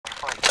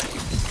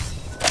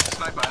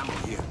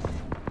here.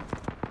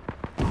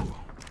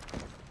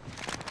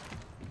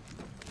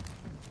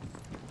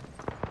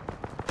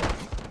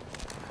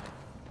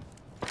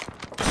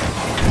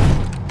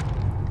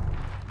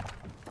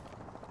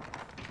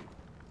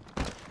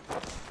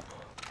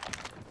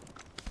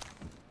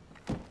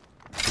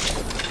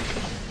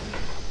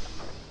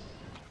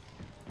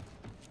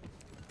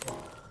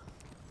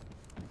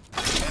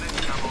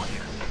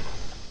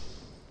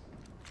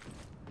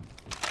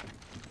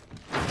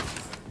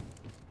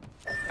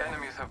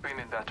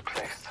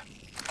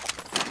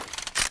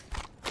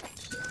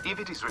 If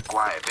it is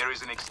required, there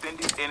is an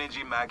extended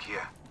energy mag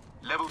here.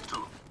 Level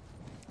 2.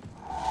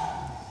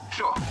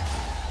 Sure.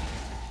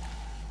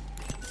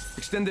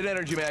 Extended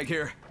energy mag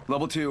here.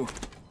 Level 2.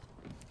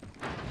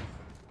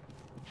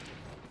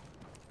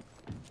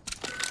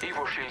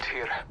 Evo shield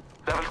here.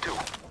 Level 2.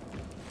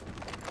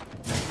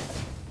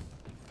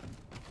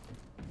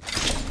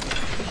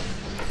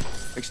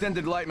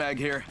 Extended light mag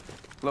here.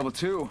 Level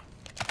 2.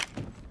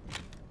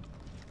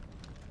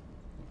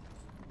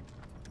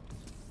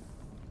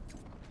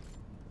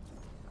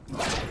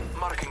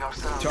 Marking our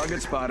surroundings.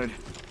 Target spotted.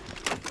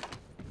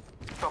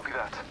 Copy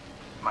that.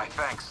 My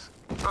thanks.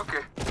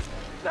 Okay.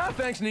 Nah,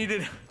 thanks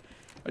needed.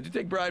 I do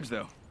take bribes,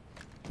 though.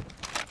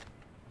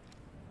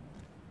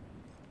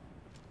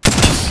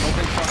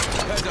 Open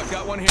fire. Heads up,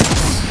 got one here.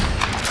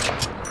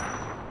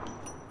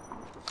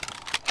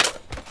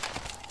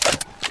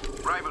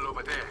 Rival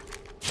over there.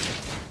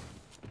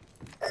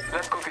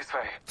 Let's go this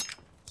way.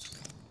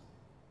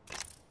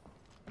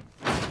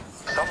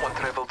 Someone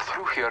traveled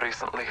through here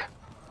recently.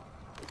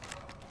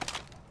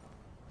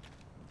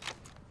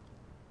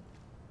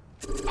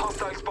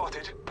 Hostile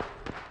spotted.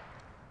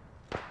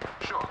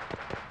 Sure.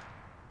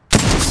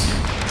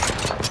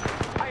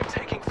 I am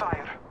taking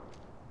fire.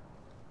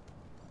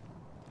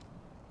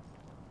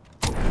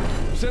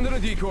 Send in a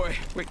decoy.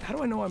 Wait, how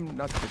do I know I'm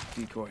not the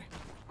decoy?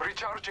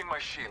 Recharging my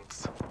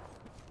shields.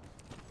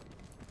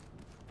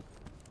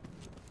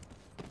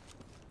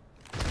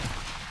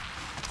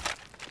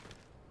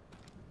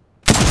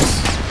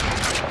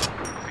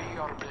 We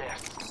are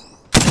blessed.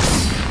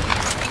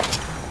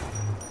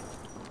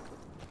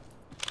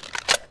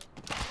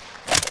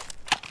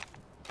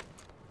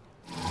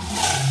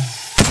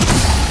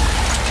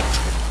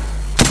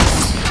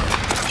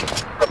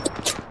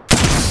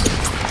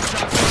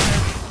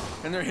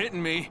 And they're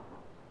hitting me.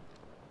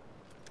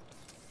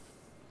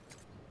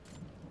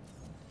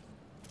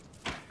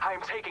 I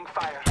am taking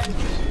fire.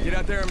 Get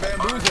out there and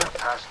bamboozle.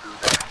 Pass through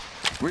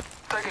there.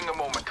 Taking a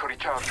moment to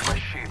recharge my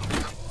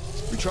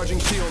shields. Recharging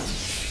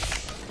shields.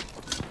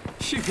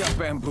 You got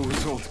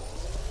bamboozled.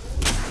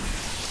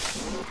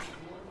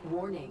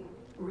 Warning.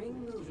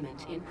 Ring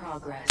movement in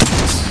progress.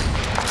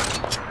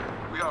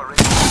 We are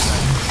ready.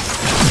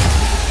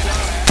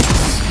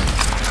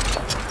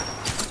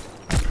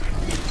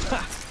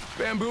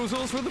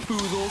 Bamboozles for the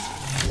foozles.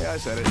 Yeah, I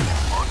said it. On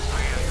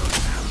fire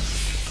yourself.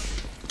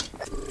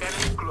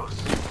 Enemy close.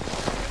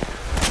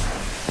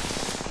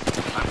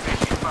 I'm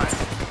taking fire.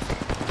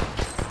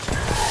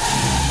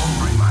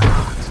 Bring my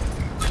heart.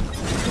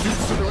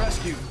 Dudes to the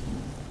rescue.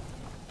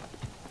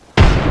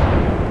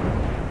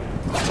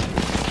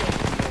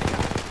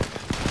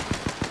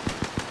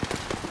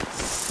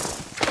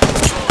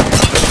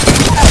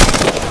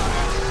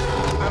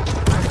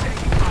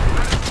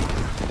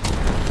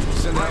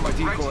 Send out my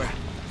decoy.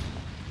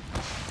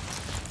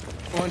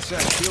 One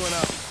sec, healing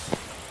up.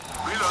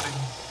 Reloading.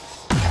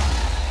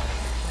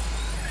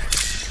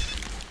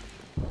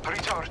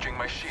 Recharging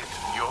my shield.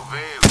 Your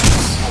veil.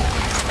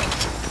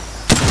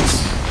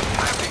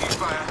 I'm taking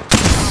fire.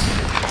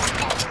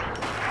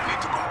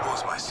 Need to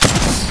compose myself.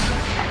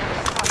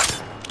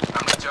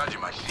 I'm recharging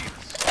my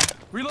shields.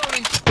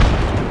 Reloading.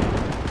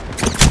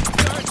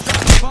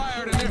 Shots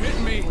fired and they're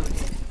hitting me.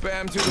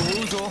 Bam to the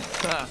woozle.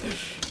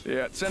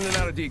 Yeah, sending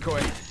out a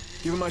decoy.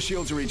 Giving my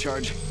shields a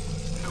recharge.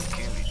 No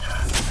killing.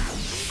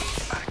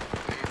 I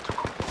need to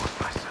compose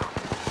myself.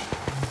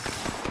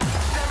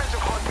 Damage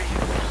upon me.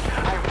 I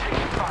am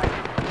taking fire.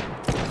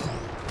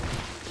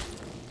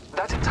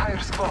 That entire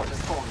squad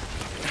is fallen.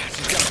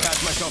 Just gotta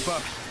patch myself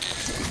up.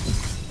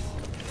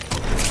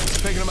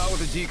 Taking him out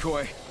with a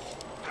decoy.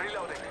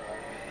 Reloading.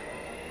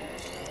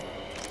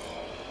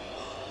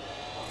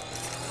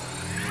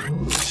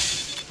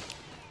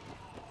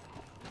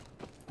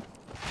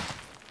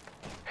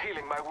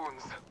 Healing my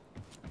wounds.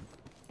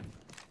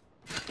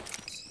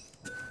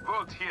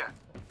 Vault here.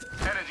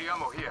 Energy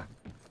ammo here.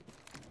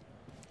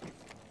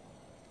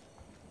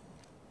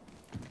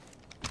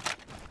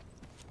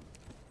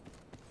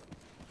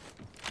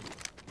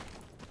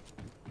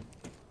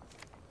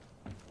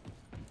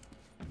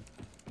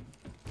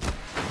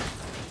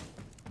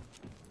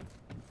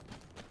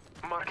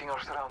 Marking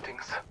our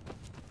surroundings.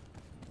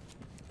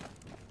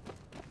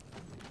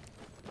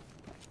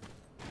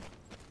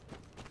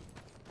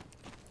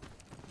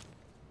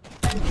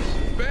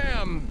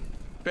 Bam!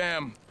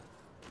 Bam.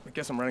 I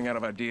guess I'm running out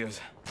of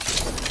ideas.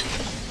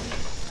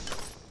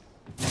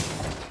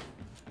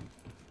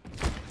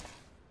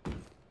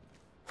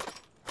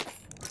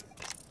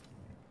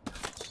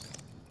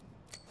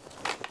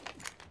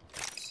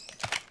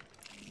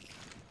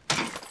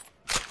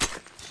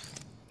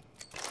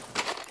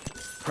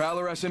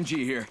 Prowler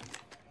SMG here.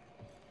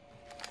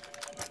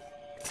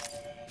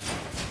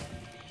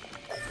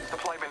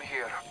 Supply bin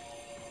here.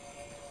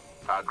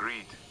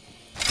 Agreed.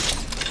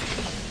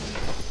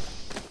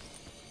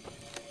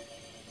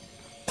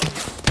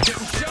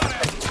 Getting shot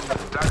at!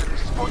 Target is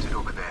spotted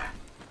over there.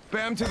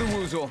 Bam to the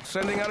woozle.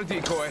 Sending out a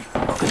decoy.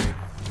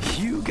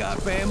 You got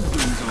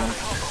bamboozled.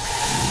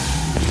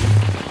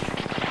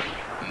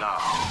 Now,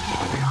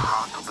 the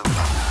heart of the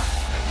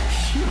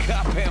matter. You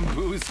got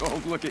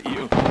bamboozled. Look at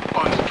you.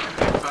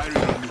 Firing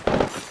on me.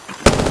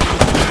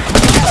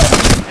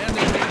 And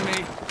they hit me.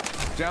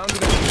 Down to the...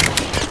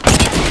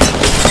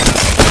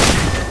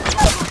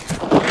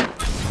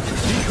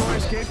 Decoy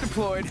escape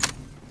deployed.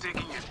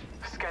 Taking it.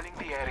 Scanning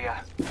the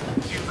area.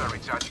 Shields are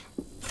recharging.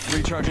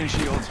 Recharging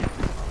shields.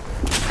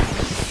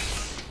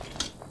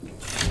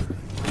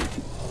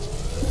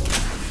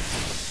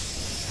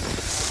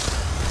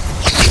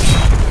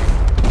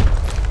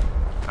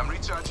 I'm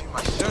recharging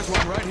my shield. There's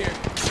one right here.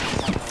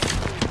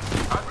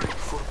 Agreed.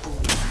 For boom.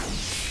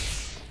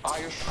 I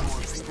assure we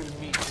will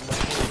meet in the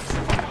woods,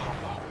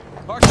 Valhalla.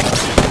 Park.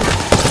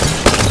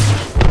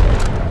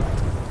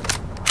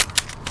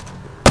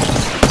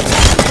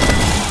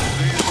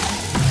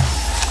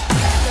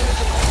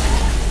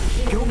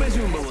 Go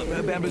Bazoombala.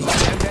 Bamboo.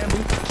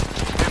 Bamboo.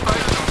 They're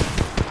firing on me.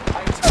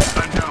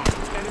 I'm down.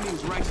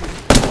 Enemies right here.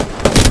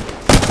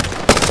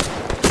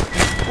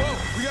 Whoa,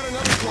 we got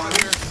another squad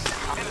here.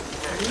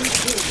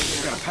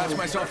 Gotta patch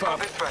myself up.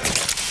 This way.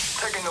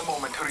 Taking a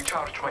moment to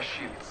recharge my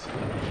shields.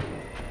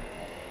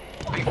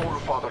 The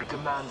All-Father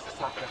demands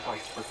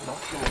sacrifice, but not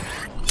yours.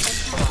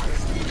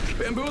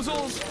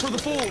 Bamboozles for the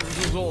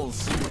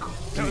fools.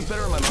 That was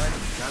better in my mind.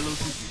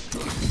 Gallows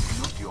is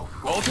not your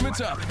fault.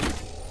 Ultimate's up.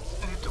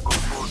 Need to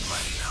compose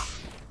myself.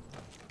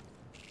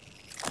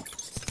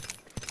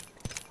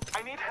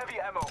 I need heavy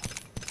ammo.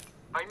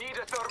 I need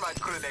a thermite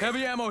grenade.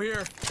 Heavy ammo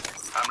here.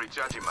 I'm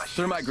recharging my shield.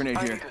 Thermite grenade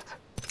I here. need it.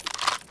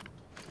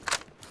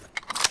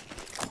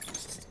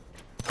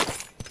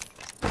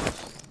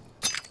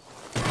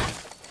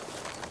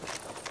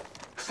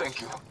 Thank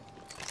you.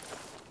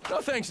 No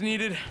thanks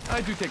needed.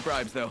 I do take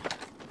bribes though.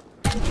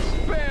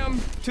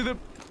 Bam to the...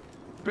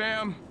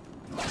 Bam.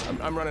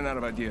 I'm running out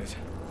of ideas.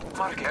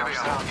 Marking our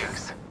Heavy ammo.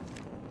 surroundings.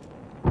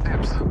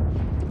 Dibs.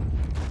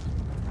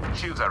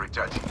 Shields are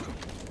recharging.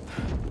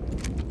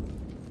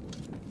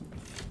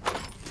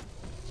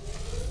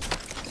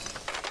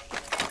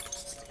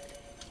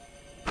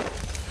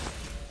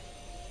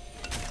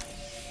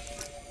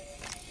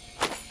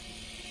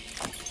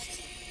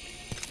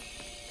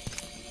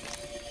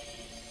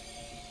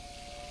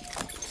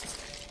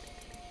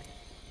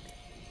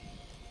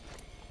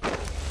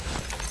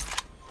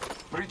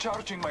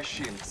 Recharging my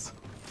shields.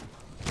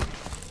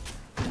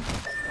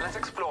 Let's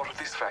explore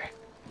this way.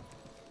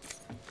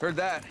 Heard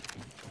that.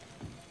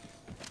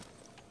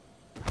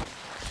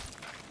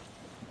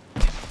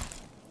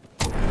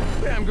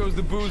 Bam goes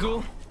the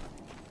boozle.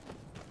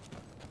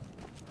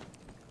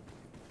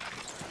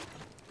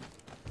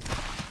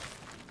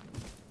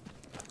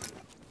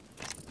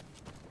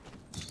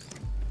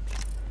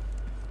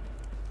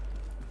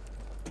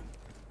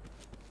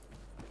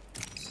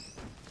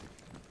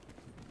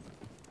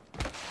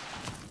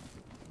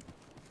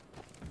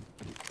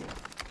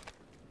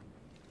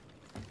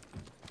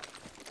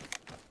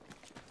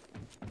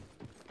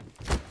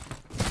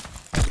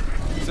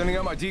 Sending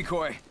out my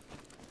decoy.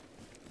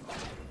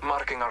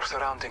 Marking our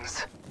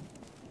surroundings.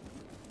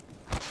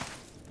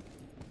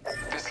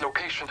 This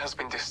location has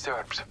been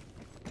disturbed.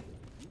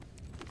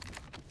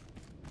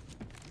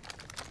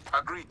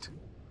 Agreed.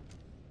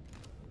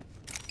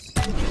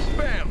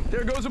 Bam!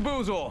 There goes a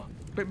boozle.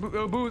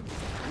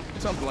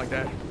 Something like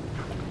that.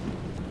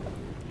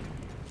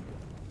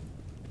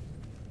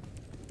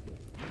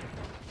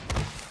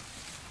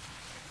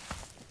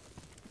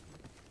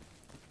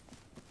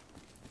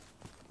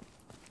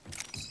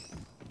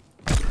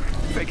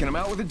 Faking him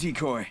out with a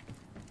decoy.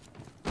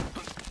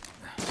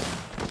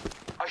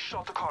 I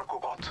shot the cargo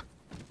bot.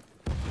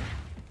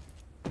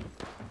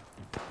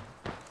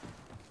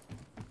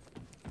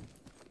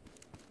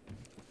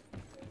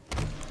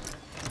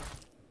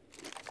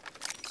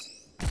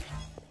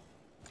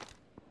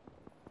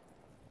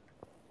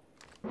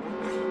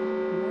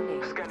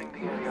 Warning. Scanning the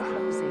area.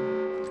 Closing.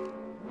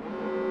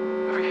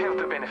 We have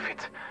the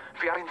benefit.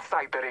 We are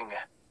inside the ring.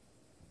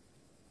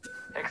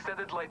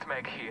 Extended light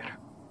mag here.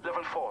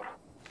 Level 4.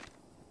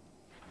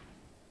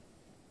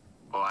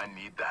 Oh, I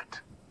need that.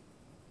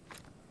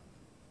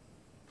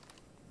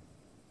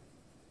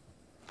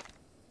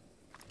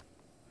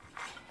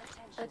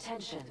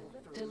 Attention.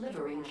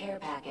 Delivering care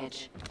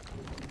package.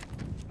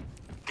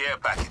 Care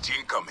package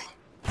incoming.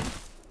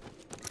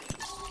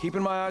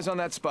 Keeping my eyes on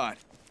that spot.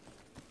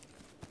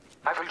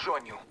 I will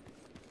join you.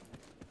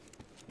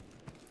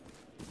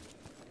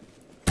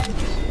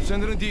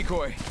 Sending a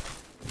decoy.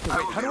 Wait, will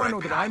how be do I right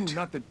know that I'm behind.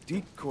 not the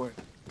decoy?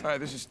 Alright,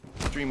 this is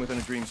dream within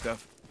a dream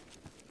stuff.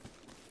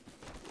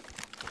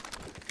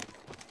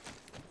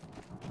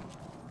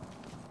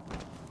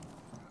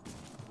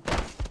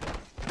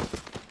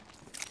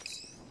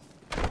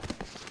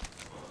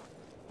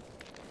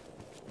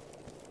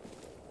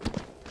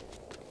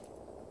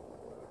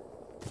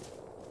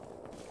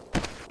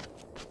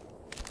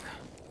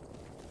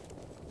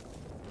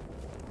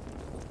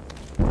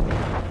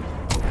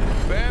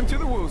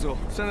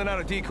 proposal. Sending out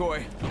a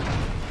decoy.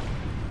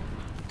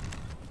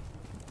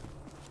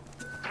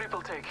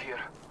 Triple take here.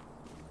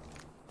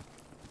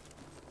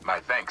 My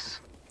thanks.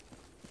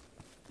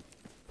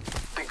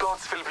 The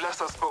gods will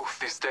bless us both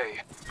this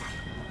day.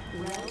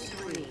 Round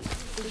 3.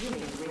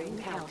 Beginning ring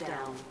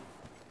countdown.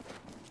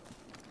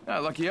 Ah,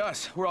 lucky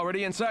us. We're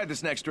already inside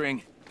this next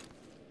ring.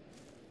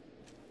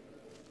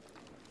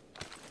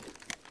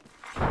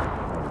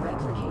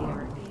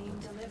 Replicator being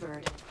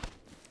delivered.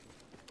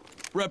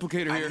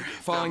 Replicator I here, need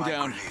a falling thermite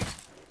down. grenade.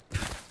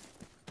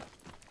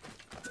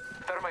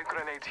 Thermite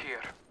grenade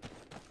here.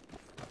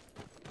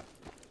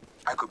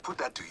 I could put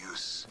that to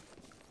use.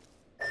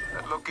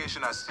 That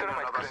location has seen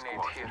Thermite another grenade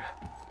squad. here.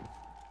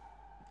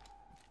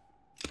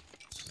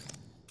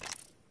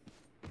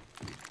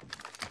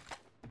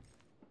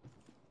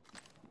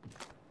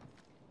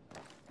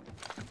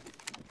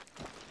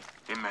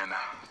 Imena,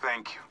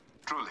 thank you.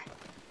 Truly.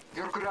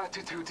 Your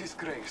gratitude is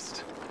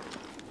graced.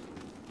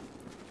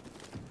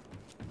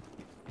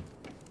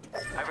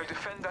 I will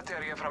defend that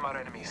area from our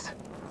enemies.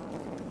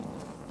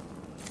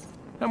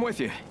 I'm with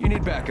you. You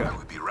need I backup.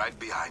 will be right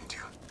behind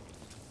you.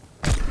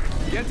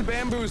 Get to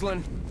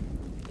bamboozling.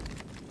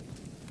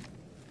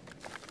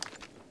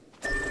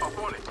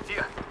 Opponent,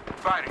 here.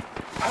 Firing.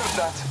 Heard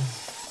that.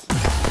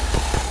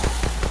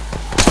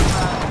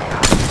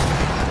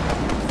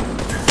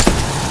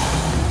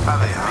 Are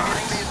they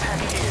Beginning the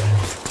attack here.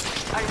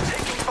 I am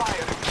taking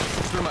fire.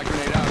 Throw my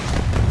grenade out.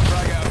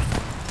 Frag out.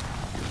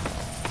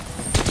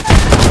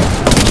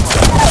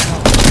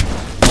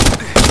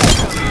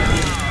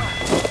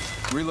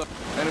 Reload.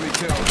 Enemy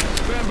killed.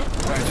 Bamboo.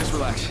 Alright, just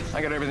relax.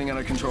 I got everything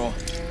under control.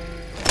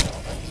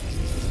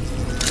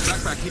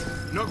 Backpack here.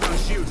 Knockdown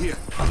shield here.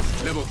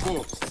 Level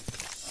 4.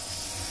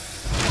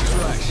 Just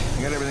relax.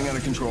 I got everything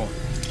under control.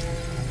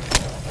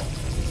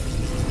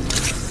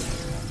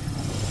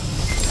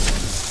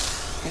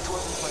 It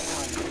wasn't my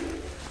time.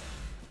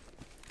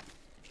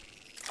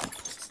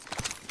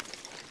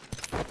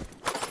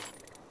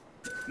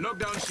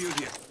 Knockdown shield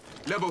here.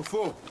 Level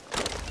 4.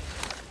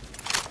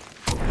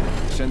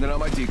 Sending out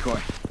my decoy.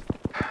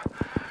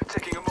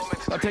 Taking a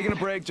moment to Not taking a think.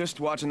 break, just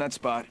watching that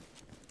spot.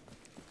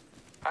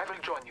 I will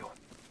join you.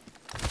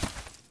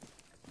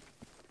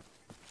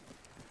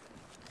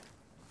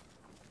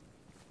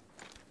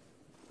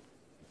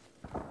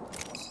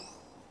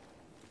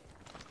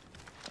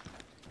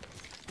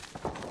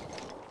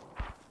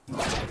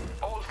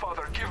 All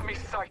Father, give me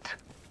sight.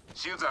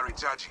 Shields are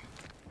recharging.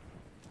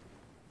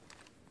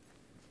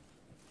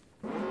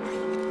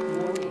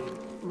 Warning.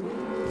 Ring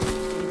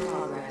movement in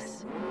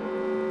progress.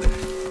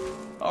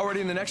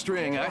 Already in the next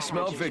ring, I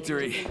smell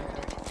victory.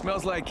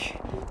 Smells like...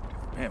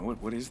 Man,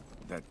 what is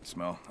that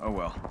smell? Oh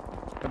well.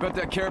 I bet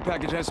that care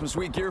package has some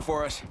sweet gear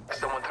for us.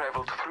 Someone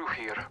traveled through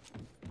here.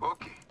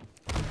 Okay.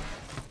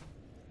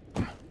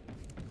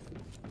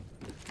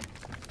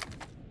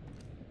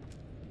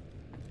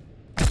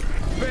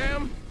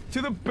 Bam!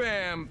 To the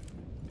bam!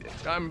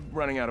 I'm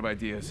running out of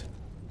ideas.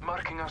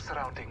 Marking our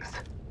surroundings.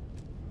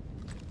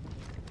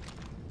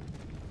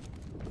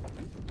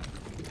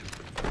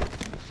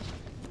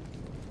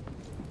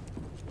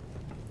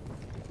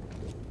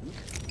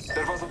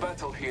 There was a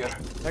battle here.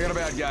 I got a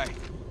bad guy.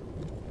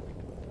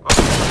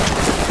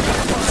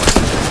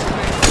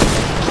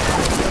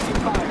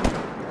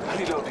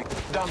 Reloading.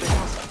 Down the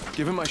house.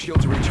 Give him my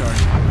shield to recharge.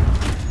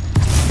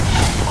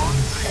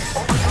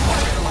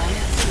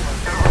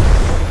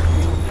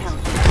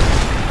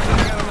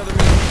 I got another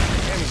man.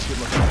 Damn, he's good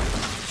looking.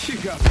 You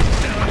got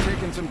down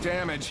taking some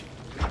damage.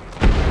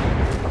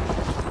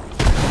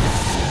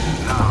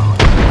 Now,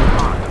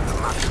 part of the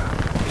matter.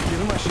 Give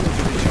him my shield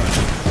to recharge.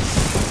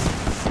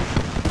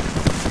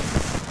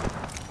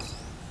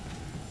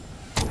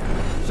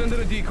 Send in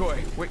a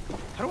decoy. Wait,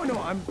 how do I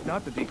know I'm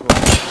not the decoy?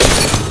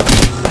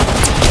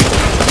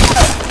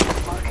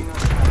 Marking our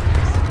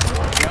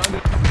surroundings. Found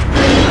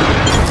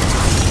it.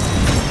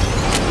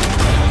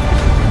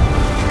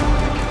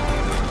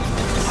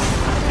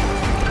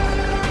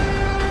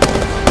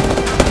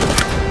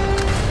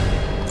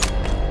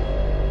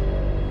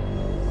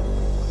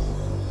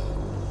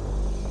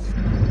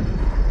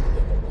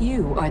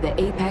 You are the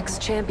Apex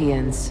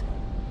Champions.